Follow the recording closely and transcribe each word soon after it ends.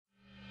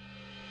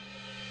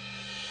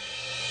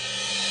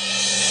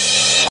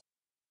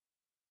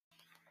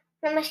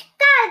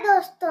नमस्कार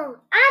दोस्तों,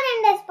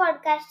 RNS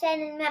podcast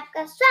channel में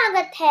आपका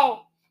स्वागत है।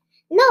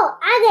 लो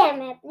आ गए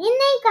मैं अपनी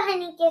नई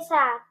कहानी के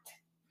साथ।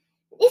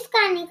 इस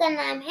कहानी का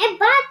नाम है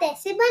बात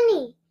ऐसे बनी।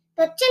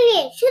 तो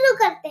चलिए शुरू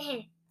करते हैं।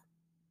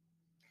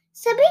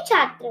 सभी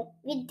छात्र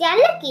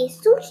विद्यालय के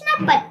सूचना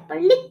पट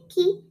पर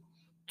लिखी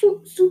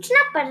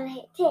सूचना पढ़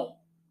रहे थे।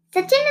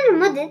 सचिन और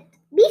मुदित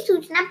भी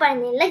सूचना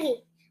पढ़ने लगे।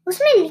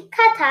 उसमें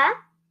लिखा था,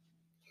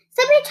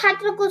 सभी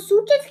छात्रों को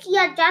सूचित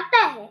किया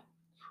जाता है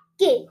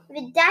कि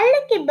विद्यालय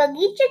के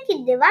बगीचे की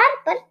दीवार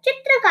पर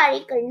चित्रकारी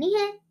करनी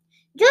है।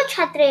 जो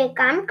छात्र ये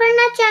काम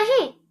करना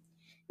चाहे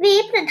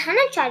वे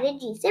प्रधानाचार्य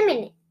जी से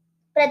मिले।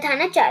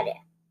 प्रधानाचार्य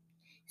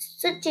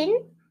सचिन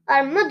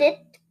और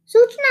मुदित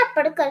सूचना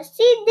पढ़कर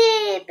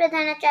सीधे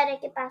प्रधानाचार्य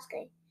के पास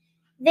गए।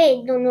 वे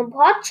दोनों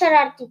बहुत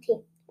शरारती थे।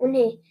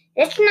 उन्हें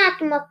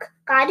रचनात्मक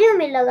कार्यों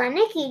में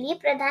लगाने के लिए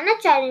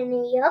प्रधानाचार्य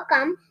ने यह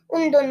काम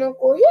उन दोनों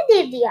को ही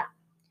दे दिया।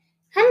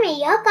 हमें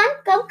यह काम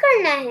कब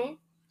करना है?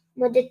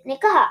 मुदित ने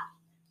कहा।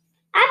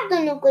 आप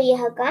दोनों को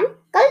यह काम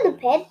कल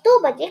दोपहर 2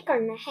 बजे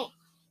करना है।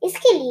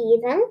 इसके लिए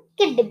रंग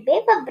के डिब्बे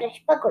व ब्रश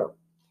पकड़ो,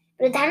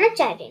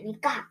 प्रधानाचार्य ने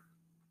कहा।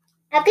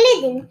 अगले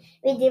दिन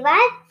वे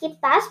दीवार के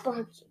पास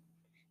पहुंचे।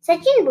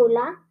 सचिन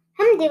बोला,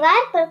 हम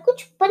दीवार पर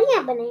कुछ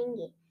परियां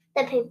बनाएंगे।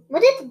 तभी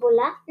मुदित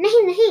बोला,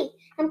 नहीं नहीं,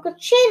 हम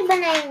कुछ शेर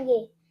बनाएंगे।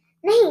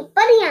 नहीं,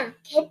 परियां,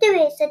 कहते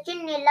हुए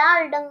सचिन ने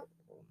लाल रंग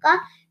का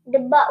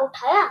डिब्बा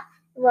उठाया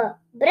व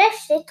ब्रश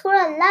से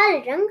थोड़ा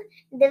लाल रंग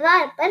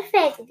दीवार पर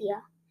फेंक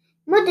दिया।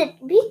 मुदित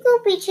भी क्यों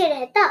पीछे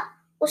रहता?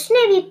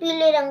 उसने भी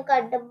पीले रंग का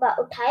डब्बा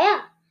उठाया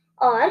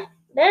और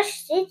ब्रश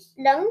से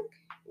रंग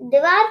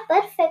दीवार पर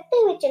फेंकते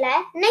हुए चलाया,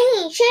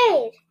 नहीं,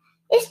 शेर।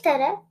 इस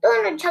तरह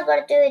दोनों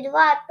झगड़ते हुए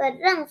दीवार पर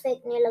रंग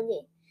फेंकने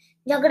लगे।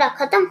 झगड़ा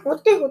खत्म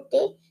होते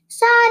होते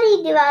सारी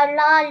दीवार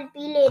लाल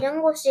पीले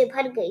रंगों से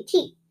भर गई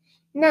थी।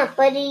 न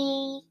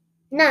परी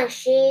न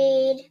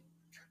शेर,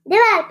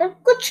 दीवार पर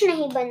कुछ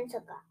नहीं बन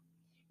सका।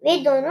 वे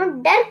दोनों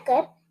डर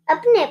कर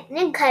अपने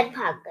अपने घर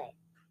भाग गए।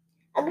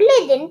 अगले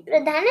दिन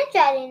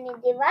प्रधानाचार्य ने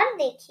दीवार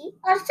देखी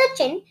और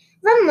सचिन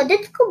व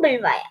मुदित को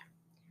बुलवाया।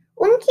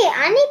 उनके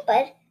आने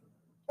पर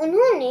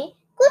उन्होंने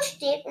कुछ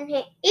देर उन्हें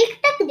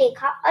एकटक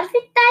देखा और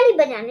फिर ताली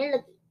बजाने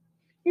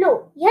लगी।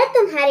 लो, यह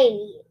तुम्हारे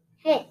लिए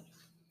है।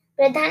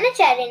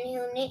 प्रधानाचार्य ने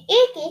उन्हें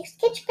एक एक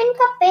स्केच पेन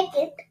का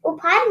पैकेट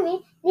उपहार में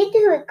देते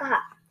हुए कहा,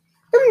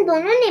 तुम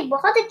दोनों ने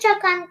बहुत अच्छा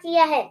काम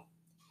किया है।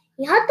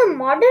 यह तो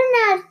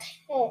मॉडर्न आर्ट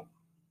है।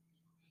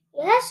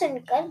 यह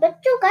सुनकर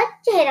बच्चों का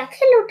चेहरा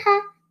खिल उठा,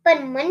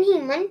 पर मन ही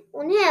मन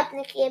उन्हें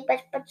अपने किए पर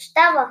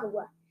पछतावा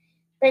हुआ।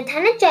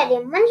 प्रधानाचार्य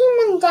मन ही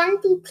मन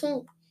जानती थी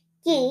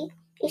कि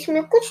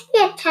इसमें कुछ भी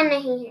अच्छा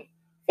नहीं है।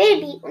 फिर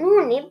भी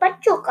उन्होंने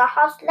बच्चों का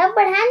हौसला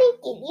बढ़ाने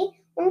के लिए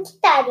उनकी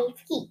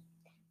तारीफ की।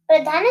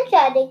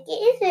 प्रधानाचार्य के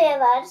इस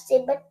व्यवहार से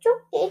बच्चों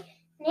के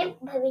ने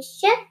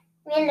भविष्य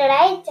में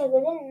लड़ाई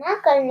झगड़े न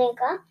करने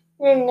का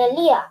निर्णय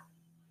लिया।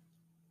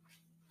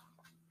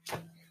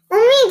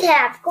 उम्मीद है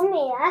आपको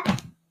मेरा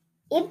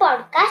ये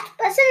पॉडकास्ट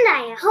पसंद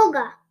आया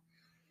होगा।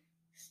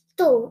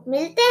 तो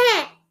मिलते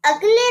हैं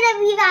अगले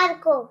रविवार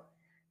को।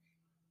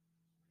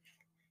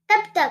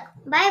 तब तक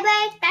बाय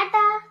बाय,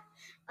 टाटा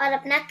और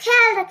अपना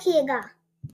ख्याल रखिएगा।